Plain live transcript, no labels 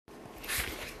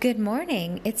Good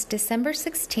morning. It's December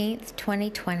 16th,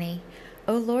 2020.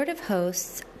 O Lord of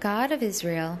hosts, God of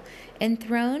Israel,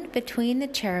 enthroned between the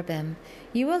cherubim,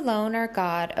 you alone are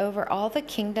God over all the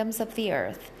kingdoms of the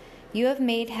earth. You have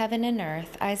made heaven and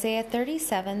earth. Isaiah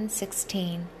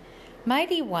 37:16.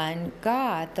 Mighty One,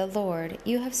 God, the Lord,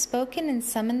 you have spoken and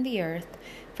summoned the earth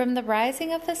from the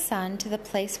rising of the sun to the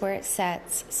place where it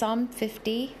sets. Psalm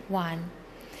 51.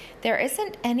 There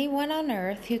isn't anyone on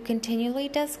earth who continually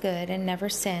does good and never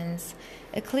sins.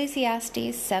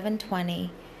 Ecclesiastes 7:20.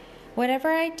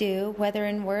 Whatever I do, whether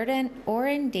in word or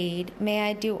in deed, may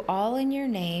I do all in your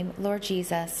name, Lord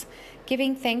Jesus,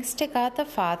 giving thanks to God the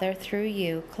Father through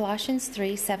you. Colossians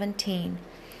 3:17.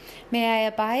 May I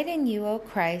abide in you, O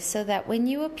Christ, so that when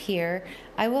you appear,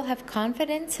 I will have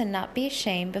confidence and not be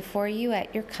ashamed before you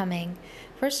at your coming.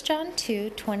 1 John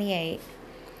 2:28.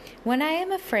 When I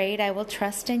am afraid, I will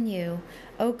trust in you,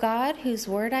 O God, whose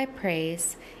word I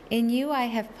praise. In you I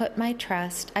have put my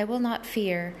trust. I will not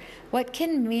fear. What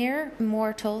can mere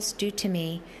mortals do to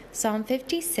me? Psalm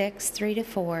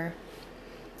 56:3-4.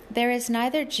 There is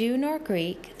neither Jew nor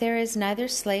Greek. There is neither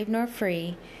slave nor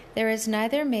free. There is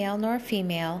neither male nor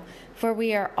female, for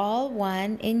we are all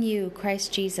one in you,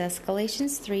 Christ Jesus.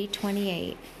 Galatians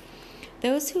 3:28.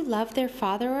 Those who love their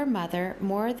father or mother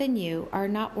more than you are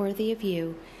not worthy of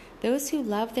you. Those who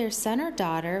love their son or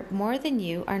daughter more than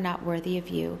you are not worthy of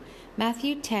you.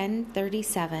 Matthew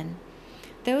 10:37.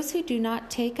 Those who do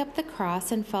not take up the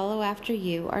cross and follow after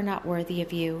you are not worthy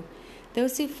of you.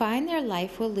 Those who find their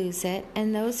life will lose it,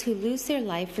 and those who lose their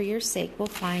life for your sake will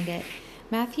find it.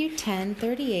 Matthew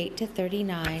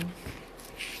 10:38-39.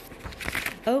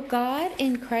 O God,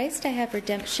 in Christ I have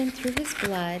redemption through his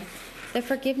blood, the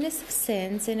forgiveness of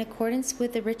sins in accordance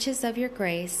with the riches of your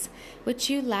grace, which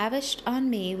you lavished on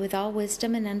me with all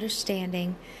wisdom and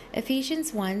understanding.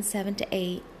 Ephesians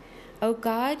 1:7-8. O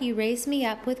God, you raised me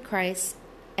up with Christ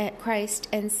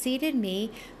and seated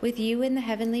me with you in the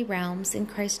heavenly realms in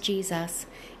Christ Jesus,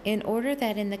 in order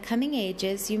that in the coming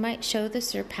ages you might show the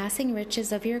surpassing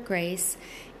riches of your grace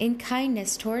in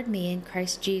kindness toward me in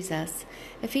Christ Jesus.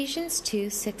 Ephesians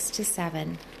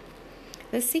 2:6-7.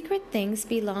 The secret things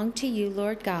belong to you,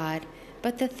 Lord God,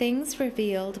 but the things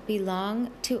revealed belong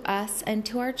to us and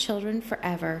to our children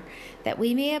forever, that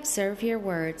we may observe your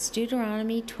words.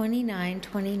 Deuteronomy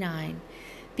 29:29.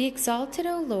 Be exalted,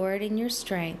 O Lord, in your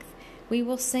strength. We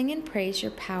will sing and praise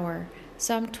your power.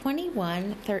 Psalm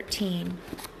 21:13.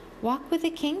 Walk with the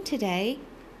King today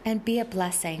and be a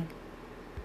blessing.